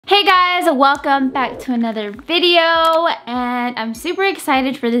Hey guys, welcome back to another video, and I'm super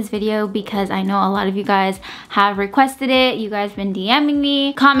excited for this video because I know a lot of you guys have requested it. You guys been DMing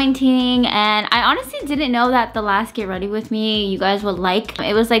me, commenting, and I honestly didn't know that the last get ready with me you guys would like.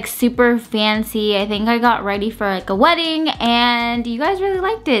 It was like super fancy. I think I got ready for like a wedding and you guys really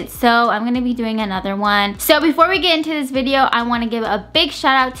liked it, so I'm gonna be doing another one. So before we get into this video, I want to give a big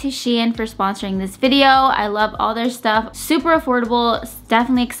shout out to Shein for sponsoring this video. I love all their stuff, super affordable,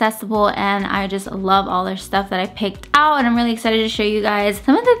 definitely accessible, and I just love all their stuff that I picked out, and I'm really excited to show you guys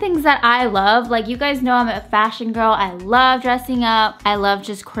some of the things that I love. Like, you guys know I'm a fashion girl. I love dressing up. I love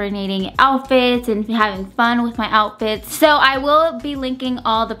just coordinating outfits and having fun with my outfits. So I will be linking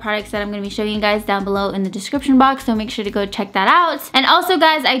all the products that I'm going to be showing you guys down below in the description box, so make sure to go check that out. And also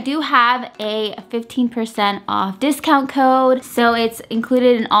guys, I do have a 15% off discount code, so it's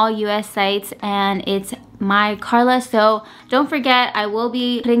included in all US sites, and it's my Karla. So don't forget, I will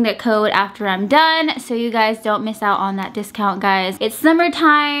be putting the code after I'm done, so you guys don't miss out on that discount, guys. It's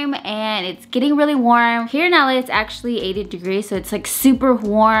summertime and it's getting really warm. Here in LA, it's actually 80 degrees, so it's like super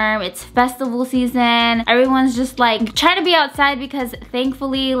warm. It's festival season. Everyone's just like trying to be outside because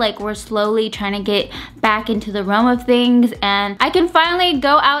thankfully, like, we're slowly trying to get back into the realm of things, and I can finally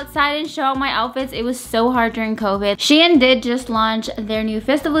go outside and show my outfits. It was so hard during COVID. Shein did just launch their new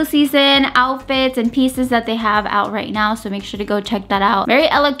festival season outfits and pieces that they have out right now, so make sure to go check that out. Very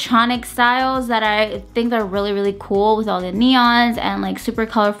electronic styles that I think are really cool, with all the neons and like super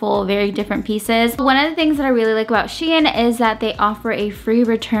colorful, very different pieces. One of the things that I really like about Shein is that they offer a free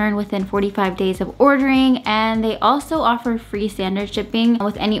return within 45 days of ordering, and they also offer free standard shipping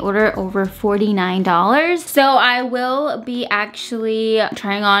with any order over $49. So I will be actually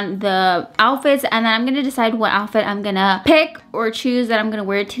trying on the outfits, and then I'm gonna decide what outfit I'm gonna pick or choose that I'm gonna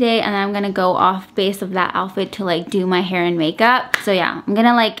wear today, and then I'm gonna go off base of that outfit to like do my hair and makeup. So yeah, I'm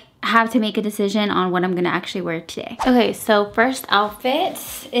gonna like have to make a decision on what I'm gonna actually wear today. Okay, so first outfit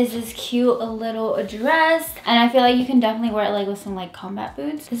is this cute little dress, and I feel like you can definitely wear it like with some like combat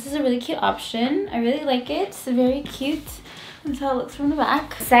boots. This is a really cute option. I really like it. It's very cute. That's how it looks from the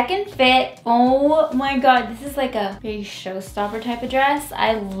back. Second fit, oh my god, this is like a very showstopper type of dress.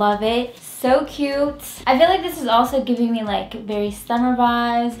 I love it. So cute. I feel like this is also giving me like very summer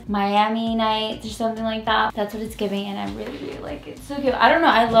vibes, Miami nights or something like that. That's what it's giving, and I really like it. So cute. I don't know,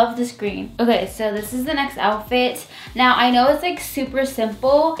 I love this green. Okay, so this is the next outfit. Now I know it's like super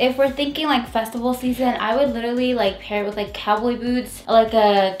simple. If we're thinking like festival season, I would literally like pair it with like cowboy boots, like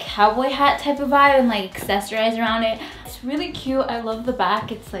a cowboy hat type of vibe, and like accessorize around it. It's really cute. I love the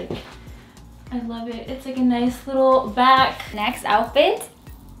back. It's like, I love it. It's like a nice little back. Next outfit.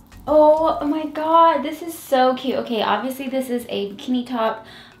 Oh my god, this is so cute. Okay, obviously this is a bikini top,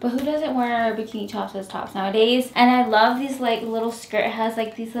 but who doesn't wear bikini tops as tops nowadays? And I love these like little skirt. It has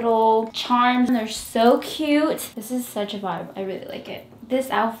like these little charms, and they're so cute. This is such a vibe. I really like it. This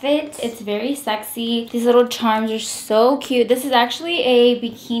outfit, it's very sexy. These little charms are so cute. This is actually a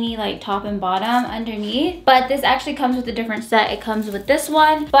bikini like top and bottom underneath, but this actually comes with a different set. It comes with this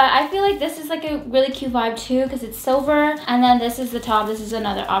one, but I feel like this is like a really cute vibe too because it's silver. And then this is the top. This is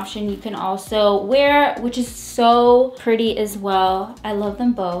another option you can also wear, which is so pretty as well. I love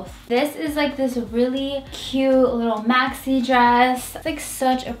them both. This is like this really cute little maxi dress. It's like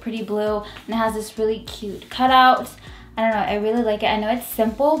such a pretty blue, and it has this really cute cutout. I don't know, I really like it. I know it's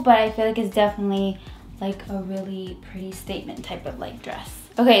simple, but I feel like it's definitely like a really pretty statement type of like dress.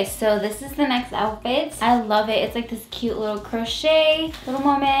 Okay, so this is the next outfit. I love it. It's like this cute little crochet little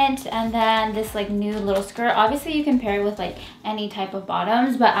moment, and then this like new little skirt. Obviously you can pair it with like any type of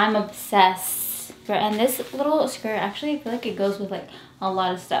bottoms, but I'm obsessed. And this little skirt, actually I feel like it goes with like a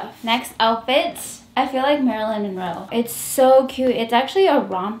lot of stuff. Next outfit, I feel like Marilyn Monroe. It's so cute. It's actually a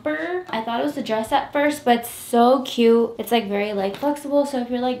romper. I thought it was a dress at first, but it's so cute. It's like very like flexible, so if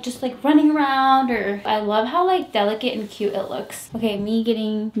you're like just like running around, or I love how like delicate and cute it looks. Okay, me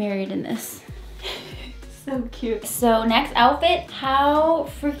getting married in this. So cute. So next outfit, how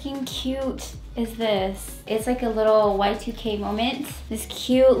freaking cute is this? It's like a little Y2K moment. This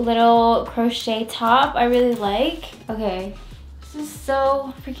cute little crochet top I really like. Okay, this is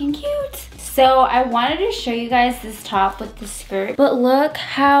so freaking cute. So I wanted to show you guys this top with the skirt, but look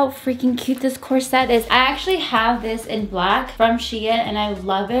how freaking cute this corset is. I actually have this in black from Shein, and I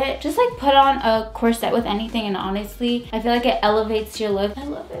love it. Just like put on a corset with anything, and honestly I feel like it elevates your look. I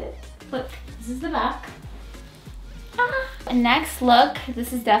love it. Look, this is the back. Next look,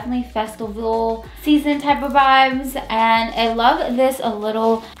 this is definitely festival season type of vibes, and I love this a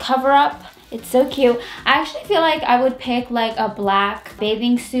little cover up It's so cute. I actually feel like I would pick like a black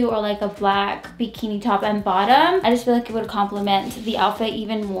bathing suit or like a black bikini top and bottom. I just feel like it would complement the outfit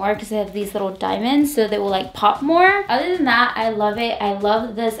even more because they have these little diamonds, so they will like pop more. Other than that, I love it. I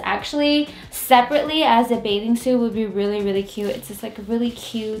love this actually separately as a bathing suit would be really, really cute. It's just like a really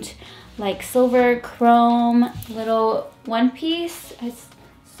cute like silver chrome little one piece. It's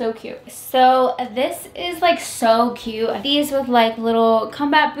so cute. So this is like so cute. These with like little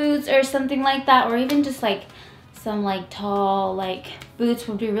combat boots or something like that, or even just like some like tall like boots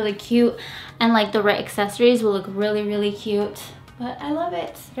would be really cute, and like the right accessories will look really, really cute. But I love it.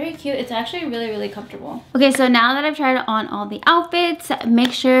 It's very cute. It's actually really, really comfortable. Okay, so now that I've tried on all the outfits,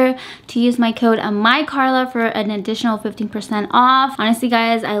 make sure to use my code MyKarla for an additional 15% off. Honestly,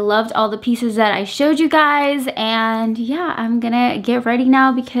 guys, I loved all the pieces that I showed you guys. And yeah, I'm gonna get ready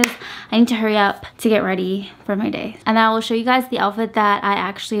now because I need to hurry up to get ready for my day. And I will show you guys the outfit that I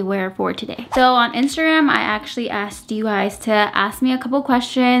actually wear for today. So on Instagram, I actually asked you guys to ask me a couple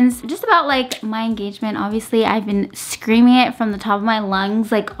questions just about like my engagement. Obviously, I've been screaming it from the top of my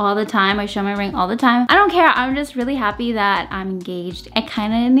lungs like all the time. I show my ring all the time. I don't care. I'm just really happy that I'm engaged. I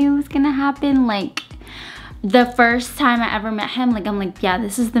kind of knew it was gonna happen like the first time I ever met him. Like I'm like, yeah,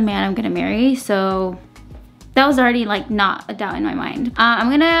 this is the man I'm gonna marry. So that was already like not a doubt in my mind. I'm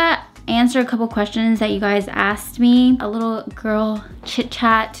gonna answer a couple questions that you guys asked me. A little girl chit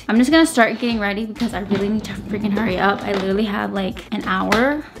chat. I'm just gonna start getting ready because I really need to freaking hurry up. I literally have like an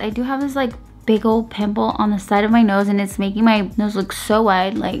hour. I do have this like big old pimple on the side of my nose and it's making my nose look so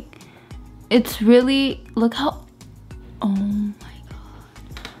wide. Like it's really, look how, oh my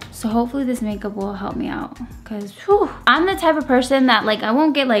god. So hopefully this makeup will help me out because I'm the type of person that like I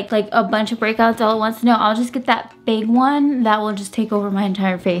won't get like a bunch of breakouts all at once. No, I'll just get that big one that will just take over my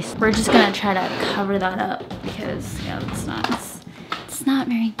entire face. We're just gonna try to cover that up because yeah, it's not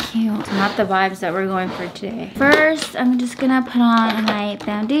very cute. It's not the vibes that we're going for today. First, I'm just gonna put on my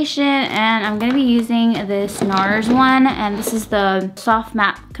foundation and I'm gonna be using this NARS one, and this is the Soft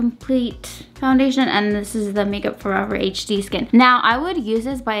Matte Complete foundation, and this is the Makeup Forever HD Skin. Now, I would use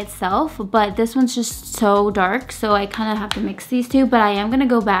this by itself, but this one's just so dark, so I kind of have to mix these two, but I am gonna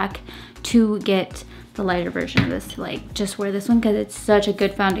go back to get the lighter version of this to like just wear this one because it's such a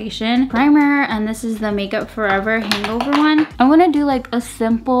good foundation. Primer, and this is the Makeup Forever Hangover one. I'm gonna do like a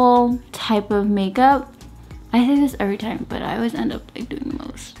simple type of makeup. I say this every time, but I always end up like doing the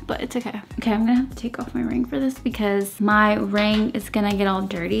most, but it's okay. Okay, I'm gonna have to take off my ring for this because my ring is gonna get all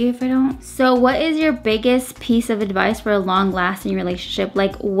dirty if I don't. So what is your biggest piece of advice for a long-lasting relationship?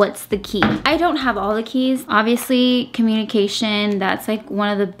 Like, what's the key? I don't have all the keys. Obviously, communication, that's like one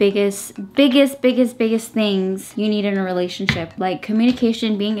of the biggest things you need in a relationship. Like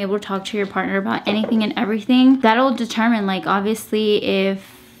communication, being able to talk to your partner about anything and everything. That'll determine, like, obviously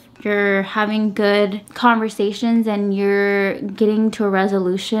if you're having good conversations and you're getting to a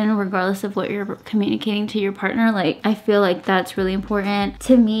resolution regardless of what you're communicating to your partner, like I feel like that's really important.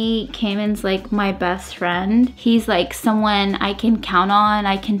 To me, Cayman's like my best friend. He's like someone I can count on,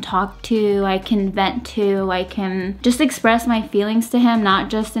 I can talk to, I can vent to, I can just express my feelings to him,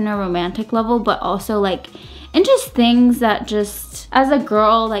 not just in a romantic level, but also like in just things that just as a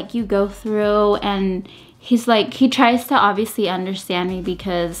girl like you go through. And he's like, he tries to obviously understand me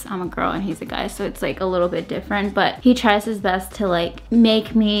because I'm a girl and he's a guy, so it's like a little bit different, but he tries his best to like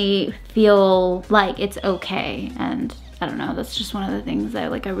make me feel like it's okay. And I don't know, that's just one of the things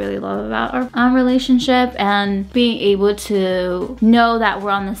that like I really love about our relationship, and being able to know that we're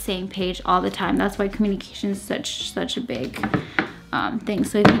on the same page all the time. That's why communication is such a big thing.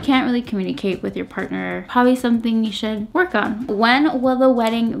 So if you can't really communicate with your partner, probably something you should work on. When will the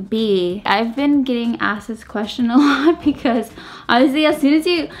wedding be? I've been getting asked this question a lot because obviously as soon as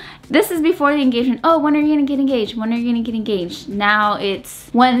this is before the engagement. Oh, when are you gonna get engaged? When are you gonna get engaged? Now it's,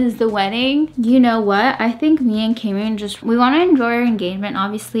 when is the wedding? You know what? I think me and Cayman we want to enjoy our engagement,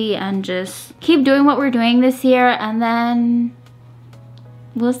 obviously, and just keep doing what we're doing this year, and then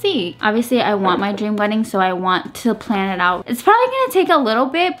we'll see. Obviously, I want my dream wedding, so I want to plan it out. It's probably gonna take a little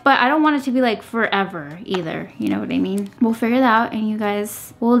bit, but I don't want it to be like forever either. You know what I mean? We'll figure it out, and you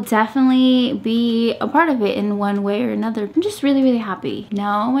guys will definitely be a part of it in one way or another. I'm just really, really happy.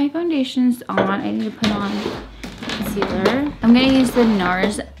 Now my foundation's on. I need to put on concealer. I'm gonna use the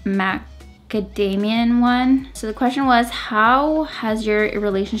NARS Macadamian one. So the question was, how has your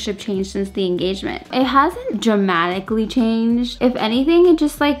relationship changed since the engagement? It hasn't dramatically changed. If anything, it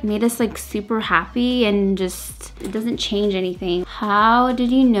just like made us like super happy, and just, it doesn't change anything. How did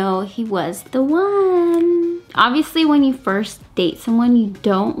you know he was the one? Obviously, when you first date someone, you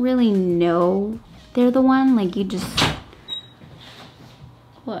don't really know they're the one. Like you just,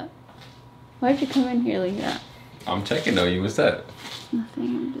 what? Why'd you come in here like that? I'm checking on you. What's up? Nothing.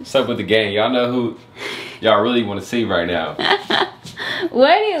 I'm just... What's up with the gang? Y'all know who y'all really want to see right now.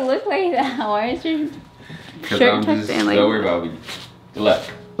 Why do you look like that? Why is your shirt tucked in like that? Don't worry about me. Good luck.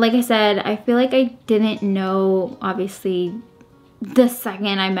 Like I said, I feel like I didn't know, obviously, the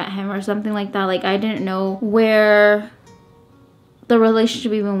second I met him or something like that. Like, I didn't know where the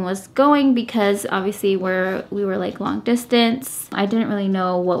relationship even was going because obviously we were like long distance. I didn't really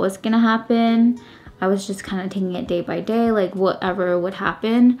know what was gonna happen. I was just kind of taking it day by day, like whatever would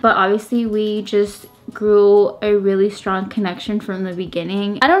happen. But obviously we just grew a really strong connection from the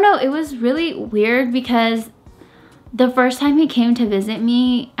beginning. I don't know, it was really weird because the first time he came to visit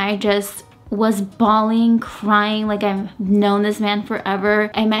me, I just was bawling, crying, like I've known this man forever.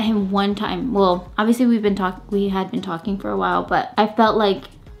 I met him one time. Well, obviously we had been talking for a while, but I felt like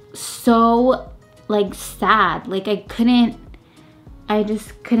so like sad. Like I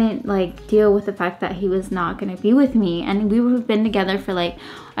just couldn't like deal with the fact that he was not gonna be with me. And we've been together for like,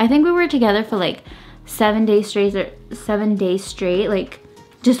 I think we were together for like 7 days straight, like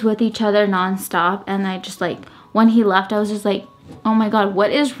just with each other nonstop. And I just like, when he left, I was just like, oh my god,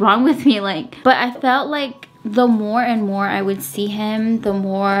 what is wrong with me? Like, but I felt like the more and more I would see him, the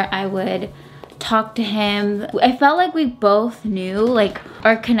more I would talk to him. I felt like we both knew like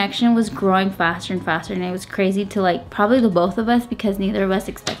our connection was growing faster and faster, and it was crazy to like probably the both of us because neither of us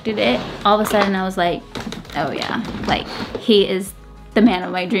expected it. All of a sudden I was like, oh yeah, like he is the man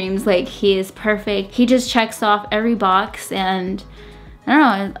of my dreams. Like he is perfect. He just checks off every box, and I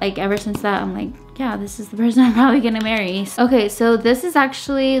don't know, like ever since that I'm like, yeah, this is the person I'm probably gonna marry. Okay, so this is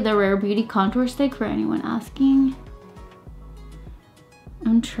actually the Rare Beauty contour stick for anyone asking.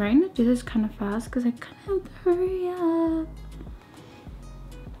 I'm trying to do this kind of fast because I kind of have to hurry up.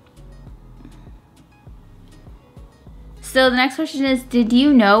 So the next question is, did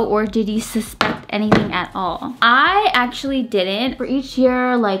you know or did you suspect anything at all? I actually didn't. For each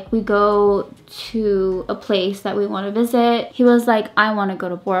year, like we go to a place that we want to visit. He was like, I want to go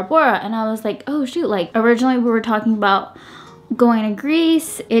to Bora Bora. And I was like, oh shoot, like originally we were talking about going to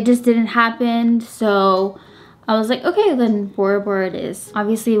Greece. It just didn't happen. So I was like, okay, then Bora Bora it is.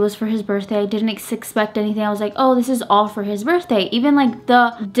 Obviously it was for his birthday. I didn't expect anything. I was like, oh, this is all for his birthday. Even like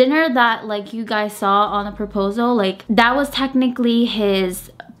the dinner that like you guys saw on the proposal, like that was technically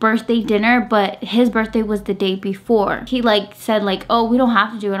his birthday dinner, but his birthday was the day before. He like said like, oh, we don't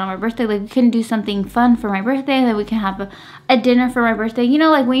have to do it on my birthday. Like we can do something fun for my birthday, that we can have a dinner for my birthday. You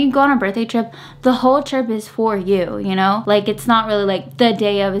know, like when you go on a birthday trip, the whole trip is for you, you know? Like it's not really like the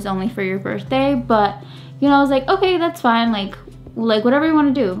day of is only for your birthday, but you know, I was like, okay, that's fine. Like whatever you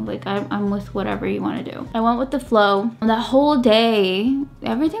want to do. Like I'm with whatever you want to do. I went with the flow. That whole day,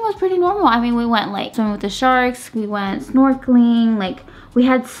 everything was pretty normal. I mean, we went like swimming with the sharks. We went snorkeling. Like we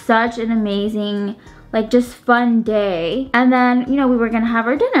had such an amazing, like just fun day. And then, you know, we were gonna have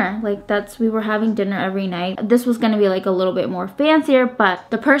our dinner. Like we were having dinner every night. This was gonna be like a little bit more fancier,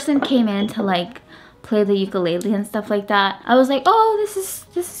 but the person came in to like play the ukulele and stuff like that. I was like, oh, this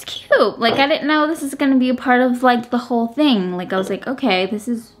is cute. Like I didn't know this is gonna be a part of like the whole thing. Like I was like, okay, this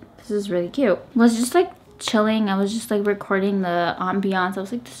is really cute. I was just like chilling. I was just like recording the ambiance. I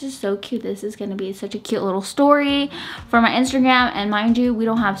was like, this is so cute. This is gonna be such a cute little story for my Instagram. And mind you, we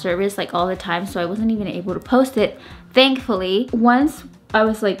don't have service like all the time, so I wasn't even able to post it, thankfully. Once I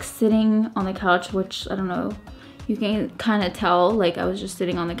was like sitting on the couch, which I don't know, you can kind of tell, like I was just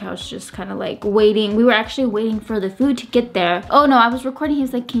sitting on the couch just kind of like waiting. We were actually waiting for the food to get there. Oh no, I was recording.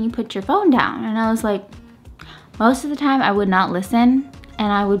 He's like, can you put your phone down? And I was like, most of the time I would not listen,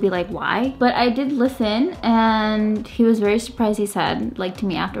 and I would be like, why? But I did listen, and he was very surprised. He said like to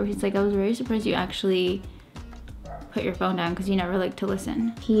me afterwards, he's like, I was very surprised you actually put your phone down because you never like to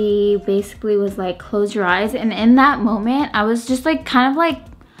listen. He basically was like, close your eyes. And in that moment I was just like kind of like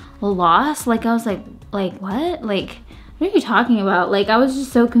lost. Like I was like what? Like what are you talking about? Like I was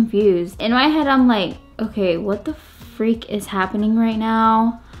just so confused. In my head I'm like, okay, what the freak is happening right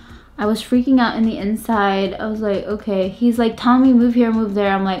now? I was freaking out in the inside. I was like, okay. He's like telling me move here, move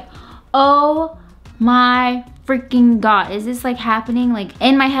there. I'm like, oh my freaking god, is this like happening? Like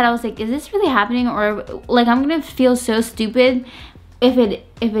in my head I was like, is this really happening? Or like I'm gonna feel so stupid if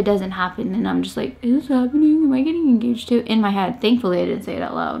it doesn't happen. And I'm just like, is this happening? Am I getting engaged too? In my head. Thankfully I didn't say it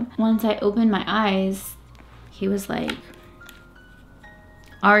out loud. Once I opened my eyes, he was like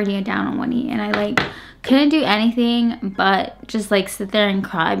already down on one knee, and I like couldn't do anything but just like sit there and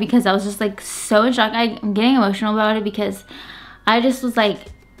cry because I was just like so in shock. I'm getting emotional about it because I just was like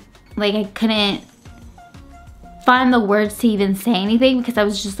I couldn't find the words to even say anything because I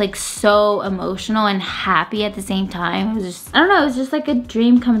was just like so emotional and happy at the same time. It was just, I don't know, it was just like a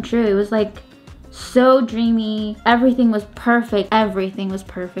dream come true. It was like so dreamy. Everything was perfect. Everything was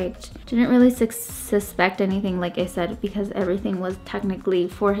perfect. Didn't really suspect anything, like I said, because everything was technically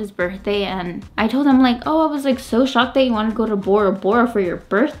for his birthday. And I told him like, oh, I was like so shocked that you wanted to go to Bora Bora for your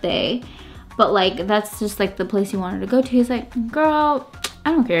birthday. But like, that's just like the place you wanted to go to. He's like, girl,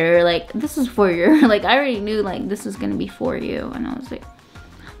 I don't care. Like, this is for you. Like, I already knew like this was gonna be for you. And I was like,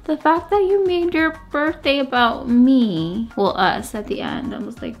 the fact that you made your birthday about me, well, us at the end, I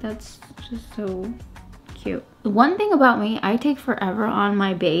was like, that's just so cute. The one thing about me, I take forever on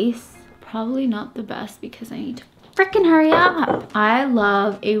my base. Probably not the best because I need to freaking hurry up. I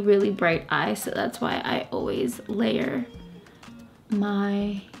love a really bright eye, so that's why I always layer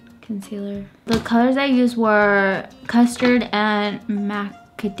my concealer. The colors I used were custard and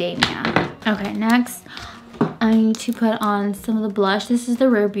macadamia. Okay, next I need to put on some of the blush. This is the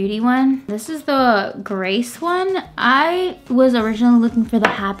Rare Beauty one. This is the Grace one. I was originally looking for the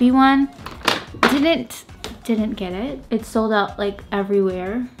Happy one. Didn't get it. It's sold out like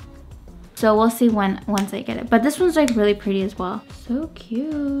everywhere. So we'll see once I get it. But this one's like really pretty as well. So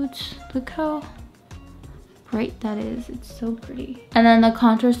cute. Look how bright that is. It's so pretty. And then the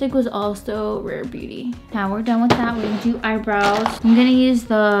contour stick was also Rare Beauty. Now we're done with that. We're gonna do eyebrows. I'm gonna use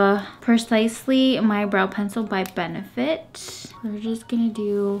the Precisely My Brow Pencil by Benefit. We're just gonna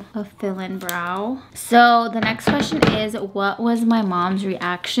do a fill-in brow. So the next question is, what was my mom's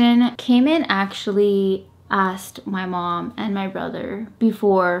reaction? Cayman actually asked my mom and my brother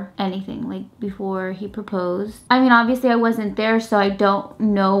before anything, like before he proposed. I mean, obviously I wasn't there, so I don't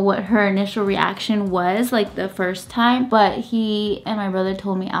know what her initial reaction was like the first time, but he and my brother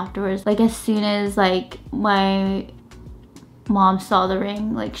told me afterwards, like as soon as like my mom saw the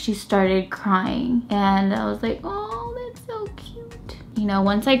ring, like she started crying. And I was like, oh, that's so cute. You know,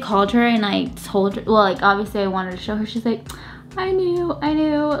 once I called her and I told her, well, like obviously I wanted to show her, she's like, I knew,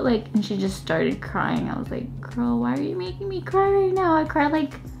 like, and she just started crying. I was like, girl, why are you making me cry right now? I cried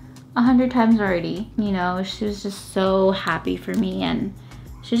like 100 times already. You know, she was just so happy for me, and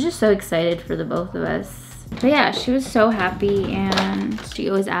she was just so excited for the both of us. But yeah, she was so happy, and she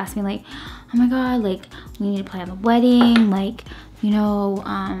always asked me like, oh my god, like, we need to plan the wedding, like, you know,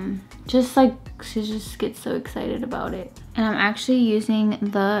 just like, she just gets so excited about it. And I'm actually using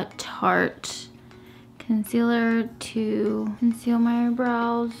the Tarte concealer to conceal my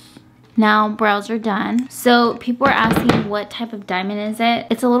eyebrows. Now brows are done. So people are asking what type of diamond is it.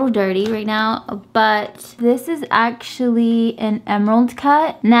 It's a little dirty right now, but this is actually an emerald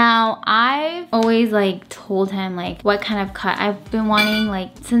cut. Now I've always like told him like what kind of cut I've been wanting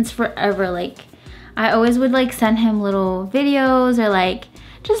like since forever. Like I always would like send him little videos or like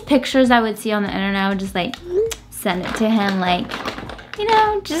just pictures I would see on the internet. I would just like send it to him, like, you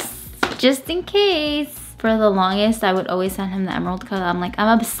know, just in case. For the longest, I would always send him the emerald cut. I'm like,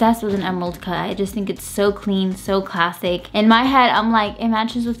 I'm obsessed with an emerald cut. I just think it's so clean, so classic. In my head, I'm like, it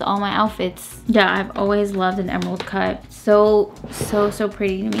matches with all my outfits. Yeah, I've always loved an emerald cut. So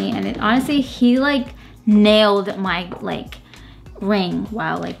pretty to me. And it honestly, he like nailed my like ring.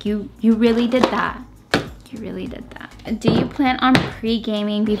 Wow, like you really did that. You really did that. Do you plan on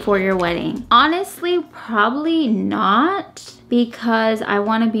pre-gaming before your wedding? Honestly, probably not, because I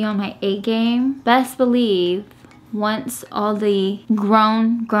want to be on my A game. Best believe once all the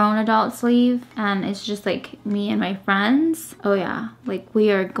grown adults leave and it's just like me and my friends, oh yeah, like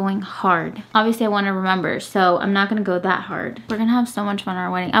we are going hard. Obviously I want to remember, so I'm not gonna go that hard. We're gonna have so much fun at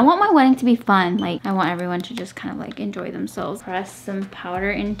our wedding. I want my wedding to be fun. Like I want everyone to just kind of like enjoy themselves. Press some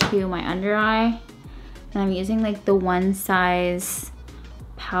powder into my under eye. And I'm using like the one size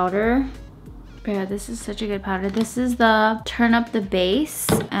powder. But yeah, this is such a good powder. This is the Turn Up the Base,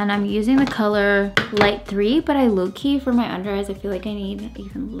 and I'm using the color Light 3, but I low-key for my under eyes, I feel like I need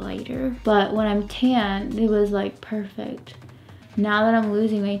even lighter. But when I'm tan, it was like perfect. Now that I'm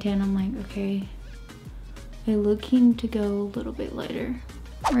losing my tan, I'm like, okay, I'm looking to go a little bit lighter.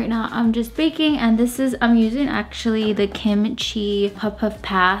 Right now I'm just baking, and this is, I'm using actually the Kimchi Puff Puff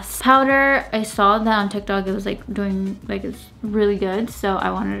Pass powder. I saw that on TikTok, it was like doing, like it's really good, so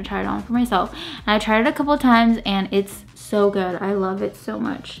I wanted to try it on for myself. And I tried it a couple of times and it's so good. I love it so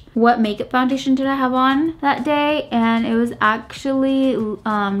much. What makeup foundation did I have on that day? And it was actually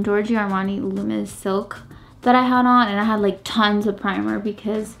Giorgio Armani Luminous Silk that I had on, and I had like tons of primer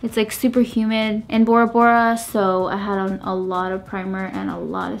because it's like super humid in Bora Bora, so I had on a lot of primer and a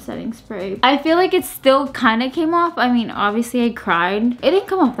lot of setting spray. I feel like it still kind of came off. I mean, obviously I cried. It didn't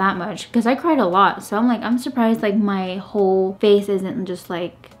come off that much because I cried a lot, so I'm like, I'm surprised like my whole face isn't just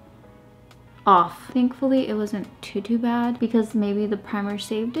like off. Thankfully it wasn't too bad because maybe the primer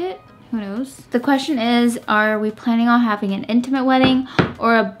saved it. Who knows? The question is, are we planning on having an intimate wedding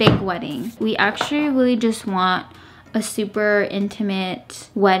or a big wedding? We actually really just want a super intimate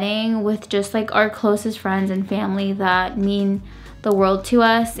wedding with just like our closest friends and family that mean the world to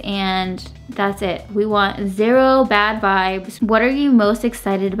us, and that's it. We want zero bad vibes. What are you most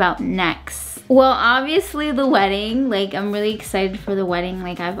excited about next? Well, obviously the wedding. Like, I'm really excited for the wedding.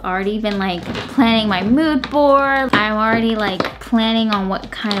 Like, I've already been like planning my mood board. I'm already like planning on what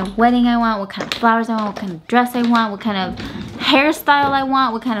kind of wedding I want, what kind of flowers I want, what kind of dress I want, what kind of hairstyle I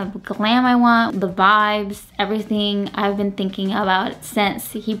want, what kind of glam I want, the vibes, everything. I've been thinking about it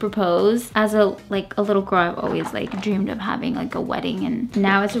since he proposed. As a little girl, I've always like dreamed of having like a wedding, and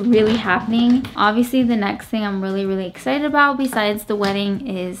now it's really happening. Obviously, the next thing I'm really excited about besides the wedding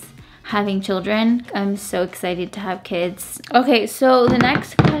is having children. I'm so excited to have kids. Okay, so the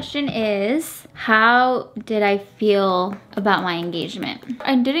next question is, how did I feel about my engagement?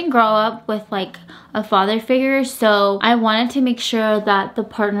 I didn't grow up with like a father figure, so I wanted to make sure that the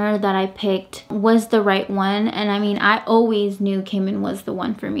partner that I picked was the right one. And I mean, I always knew Cayman was the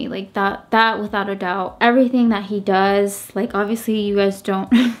one for me, like that without a doubt. Everything that he does, like obviously you guys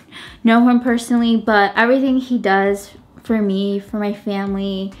don't know him personally, but everything he does for me, for my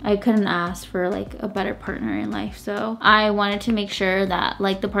family, I couldn't ask for like a better partner in life. So I wanted to make sure that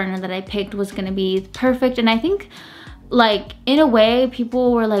like the partner that I picked was gonna be perfect. And I think like in a way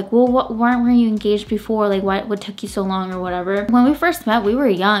people were like, well, were you engaged before? Like what took you so long or whatever? When we first met, we were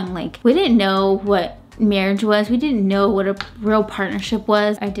young. Like we didn't know what marriage was. We didn't know what a real partnership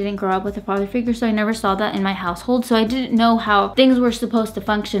was. I didn't grow up with a father figure, so I never saw that in my household. So I didn't know how things were supposed to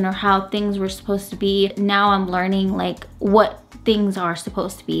function or how things were supposed to be. Now I'm learning like what things are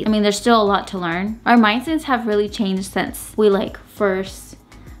supposed to be. I mean, there's still a lot to learn. Our mindsets have really changed since we like first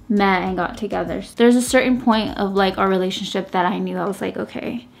met and got together. There's a certain point of like our relationship that I knew I was like,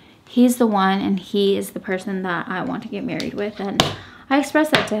 okay, he's the one and he is the person that I want to get married with, and I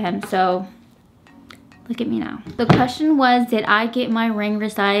expressed that to him. So look at me now. The question was, did I get my ring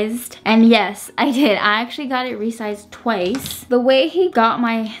resized? And yes, I did. I actually got it resized twice. The way he got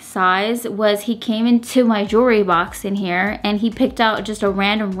my size was he came into my jewelry box in here and he picked out just a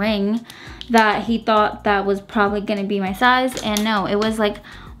random ring that he thought that was probably gonna be my size. And no, it was like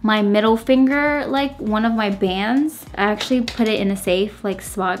my middle finger, like one of my bands. I actually put it in a safe like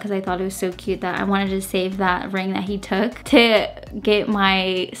spot because I thought it was so cute that I wanted to save that ring that he took to get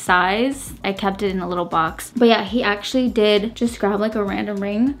my size. I kept it in a little box. But yeah, he actually did just grab like a random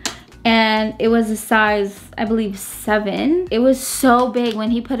ring, and it was a size, I believe 7. It was so big when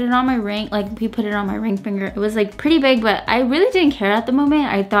he put it on my ring, like he put it on my ring finger. It was like pretty big, but I really didn't care at the moment.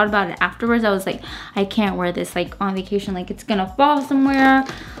 I thought about it afterwards. I was like, I can't wear this like on vacation, like it's gonna fall somewhere.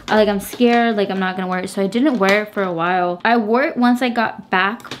 Like I'm scared, like I'm not gonna wear it. So I didn't wear it for a while. I wore it once I got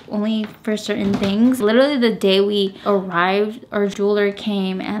back, only for certain things. Literally the day we arrived, our jeweler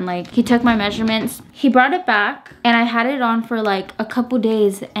came and like he took my measurements. He brought it back and I had it on for like a couple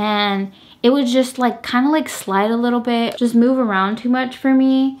days, and it would just like kind of like slide a little bit, just move around too much for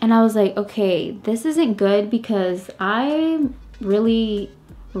me. And I was like, okay, this isn't good because I'm really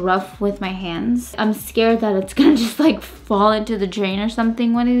rough with my hands. I'm scared that it's gonna just like fall into the drain or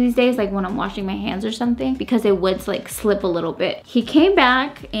something one of these days, like when I'm washing my hands or something, because it would like slip a little bit. He came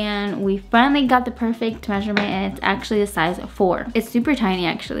back and we finally got the perfect measurement, and it's actually a size 4. It's super tiny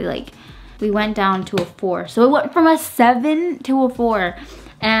actually. Like we went down to a 4, so it went from a 7 to a 4.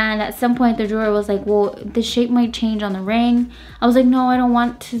 And at some point the jeweler was like, well, the shape might change on the ring. I was like, no, I don't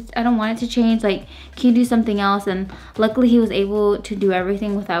want it to change. Like, can you do something else? And luckily he was able to do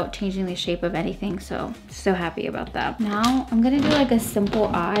everything without changing the shape of anything. So happy about that. Now I'm gonna do like a simple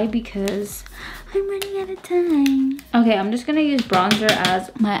eye because I'm running out of time. Okay, I'm just gonna use bronzer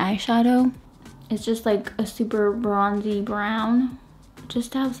as my eyeshadow. It's just like a super bronzy brown,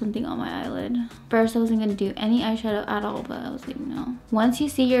 just to have something on my eyelid. First I wasn't gonna do any eyeshadow at all, but I was like, no. Once you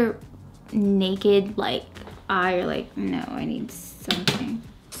see your naked like eye, you're like, no, I need something.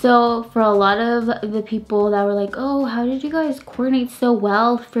 So for a lot of the people that were like, oh, how did you guys coordinate so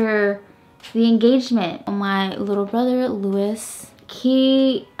well for the engagement? My little brother Lewis,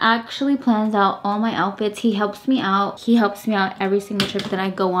 he actually plans out all my outfits. He helps me out. He helps me out every single trip that I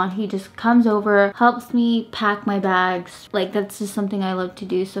go on. He just comes over, helps me pack my bags. Like that's just something I love to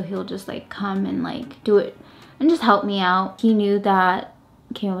do. So he'll just like come and like do it and just help me out. He knew that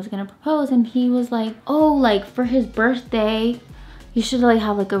Cayman was gonna propose, and he was like, oh, like for his birthday, you should like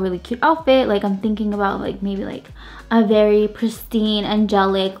have like a really cute outfit. Like I'm thinking about like maybe like a very pristine,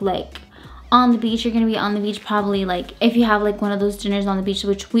 angelic, like on the beach, you're gonna be on the beach probably like if you have like one of those dinners on the beach,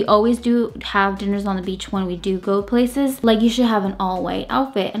 which we always do have dinners on the beach when we do go places, like you should have an all white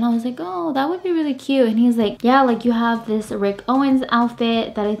outfit. And I was like, oh, that would be really cute. And he's like, yeah, like you have this Rick Owens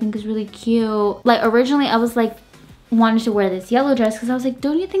outfit that I think is really cute. Like originally I was like wanted to wear this yellow dress because I was like,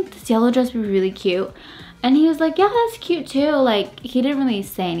 don't you think this yellow dress would be really cute? And he was like, yeah, that's cute too. Like he didn't really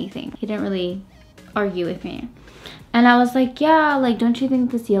say anything. He didn't really argue with me. And I was like, yeah, like don't you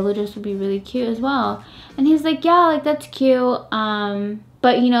think this yellow dress would be really cute as well? And he's like, yeah, like that's cute.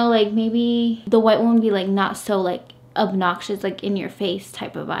 But you know, like maybe the white one would be like not so like obnoxious, like in your face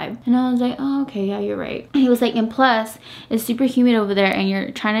type of vibe. And I was like, oh, okay, yeah, you're right. And he was like, and plus it's super humid over there and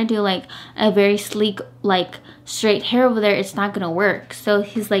you're trying to do like a very sleek like straight hair over there, it's not gonna work. So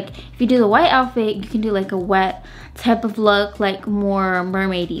he's like, if you do the white outfit, you can do like a wet type of look, like more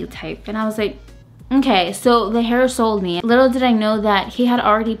mermaidy type. And I was like, okay, so the hair sold me. Little did I know that he had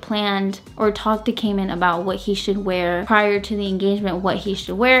already planned or talked to Cayman about what he should wear prior to the engagement, what he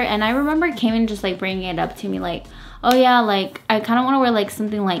should wear. And I remember Cayman just like bringing it up to me like, oh yeah, like I kind of want to wear like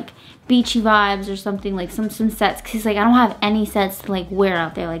something like beachy vibes or something, like some sets, because he's like, I don't have any sets to like wear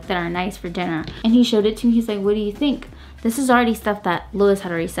out there like that are nice for dinner. And he showed it to me. He's like, what do you think? This is already stuff that Lewis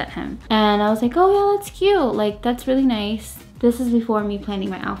had already sent him. And I was like, oh yeah, that's cute, like that's really nice. This is before me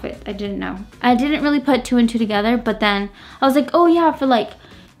planning my outfit. I didn't know. I didn't really put two and two together, but then I was like, oh yeah, for like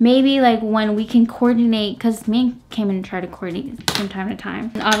maybe like when we can coordinate, because me and Cayman try to coordinate from time to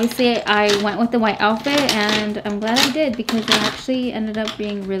time. And obviously I went with the white outfit and I'm glad I did because it actually ended up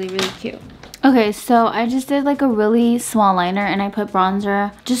being really, really cute. Okay, so I just did like a really small liner and I put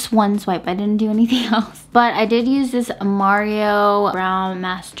bronzer, just one swipe. I didn't do anything else. But I did use this Mario Brown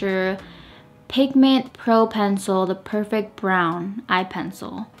Master Pigment Pro Pencil, the Perfect Brown Eye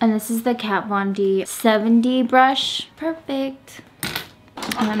Pencil. And this is the Kat Von D 70 brush. Perfect.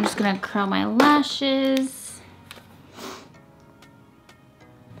 And I'm just gonna curl my lashes.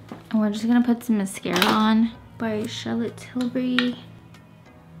 And we're just gonna put some mascara on by Charlotte Tilbury.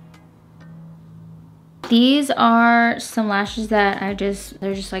 These are some lashes that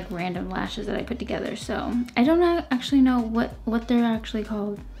they're just like random lashes that I put together. So I don't actually know what they're actually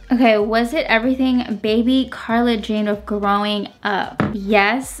called. Okay, was it everything baby Karla dreamed of growing up?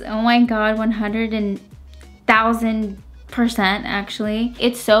 Yes, oh my God, 100,000% actually.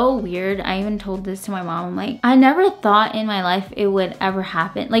 It's so weird. I even told this to my mom. I'm like, I never thought in my life it would ever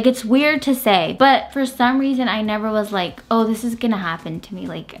happen. Like it's weird to say, but for some reason I never was like, oh, this is gonna happen to me.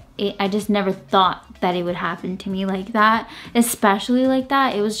 Like I just never thought that it would happen to me like that, especially like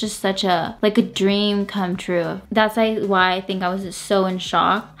that. It was just such a like a dream come true. That's why I think I was just so in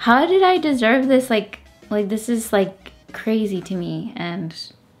shock. How did I deserve this? Like this is like crazy to me, and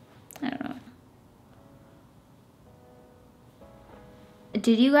I don't know.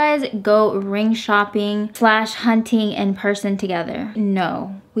 Did you guys go ring shopping / hunting in person together?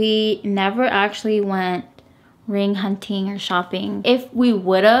 No, we never actually went ring hunting or shopping. If we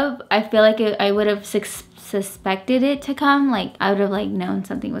would have, I feel like I would have suspected it to come. Like I would have like known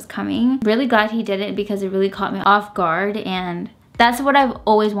something was coming. Really glad he didn't because it really caught me off guard, and that's what I've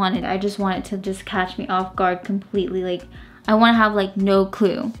always wanted. I just want it to just catch me off guard completely. Like I want to have like no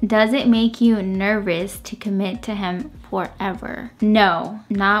clue. Does it make you nervous to commit to him forever? No,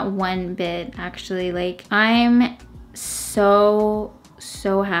 not one bit actually. Like I'm so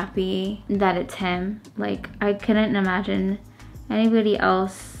happy that it's him. Like I couldn't imagine anybody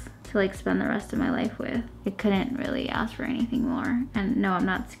else to like spend the rest of my life with. I couldn't really ask for anything more. And no, I'm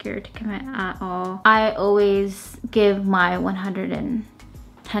not scared to commit at all. I always give my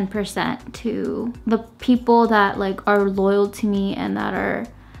 110% to the people that like are loyal to me and that are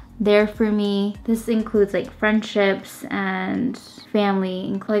there for me. This includes like friendships and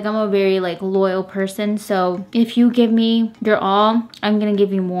family. Like I'm a very like loyal person, so if you give me your all, I'm gonna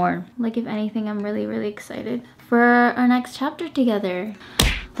give you more. Like if anything, I'm really excited for our next chapter together.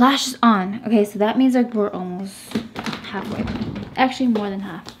 Lashes on. Okay, so that means like we're almost halfway, actually more than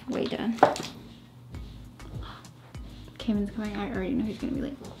halfway done. Cayman's coming. I already know he's gonna be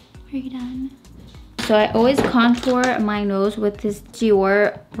like, are you done? So I always contour my nose with this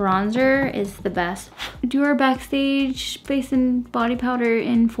Dior bronzer. Is the best. Dior Backstage Face and Body Powder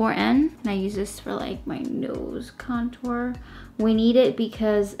in 4N. And I use this for like my nose contour. We need it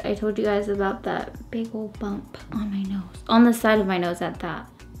because I told you guys about that big old bump on my nose. On the side of my nose at that.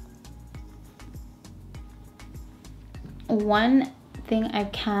 One thing I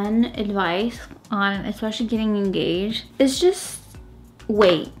can advise on, especially getting engaged, is just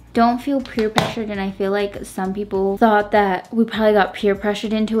wait. don't feel peer pressured, and I feel like some people thought that we probably got peer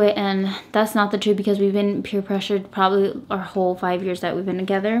pressured into it, and that's not the truth because we've been peer pressured probably our whole 5 years that we've been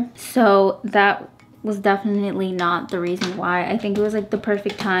together. So that was definitely not the reason why. I think it was like the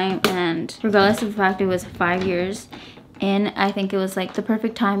perfect time, and regardless of the fact it was 5 years in, I think it was like the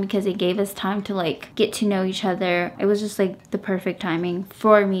perfect time because it gave us time to like get to know each other. It was just like the perfect timing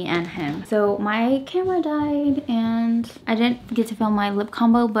for me and him. So my camera died and I didn't get to film my lip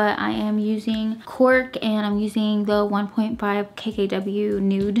combo, but I am using Cork and I'm using the 1.5 KKW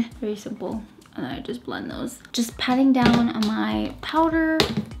nude. Very simple. And then I just blend those. Just patting down on my powder.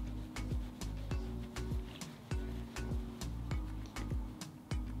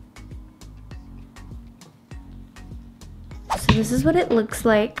 So this is what it looks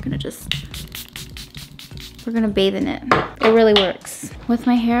like. We're gonna bathe in it. It really works. With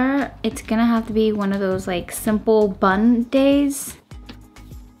my hair, it's gonna have to be one of those like simple bun days.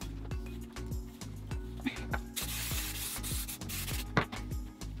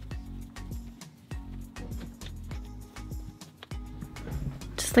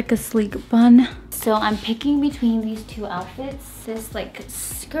 Just like a sleek bun. So I'm picking between these two outfits. This like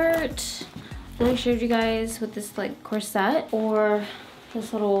skirt that I showed you guys with this like corset, or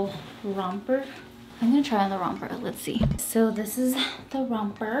this little romper. I'm gonna try on the romper, let's see. So this is the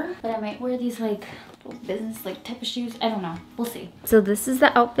romper, but I might wear these like little business like type of shoes. I don't know, we'll see. So this is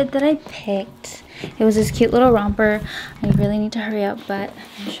the outfit that I picked. It was this cute little romper. I really need to hurry up, but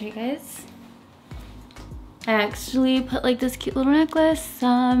I'll show you guys. I actually put like this cute little necklace,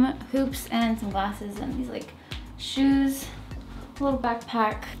 some hoops, and some glasses, and these like shoes, a little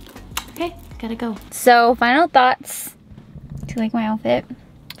backpack. Okay, gotta go. So final thoughts. Do you like my outfit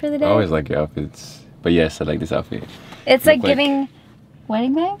for the day? I always like your outfits. But yes, I like this outfit. It's like giving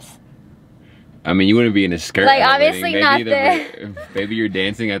wedding vibes. I mean, you wouldn't be in a skirt. Like obviously not Maybe you're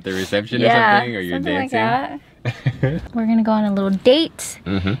dancing at the reception or something, or you're dancing. Like that. We're gonna go on a little date,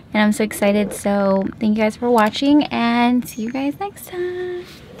 and I'm so excited. So thank you guys for watching, and see you guys next time.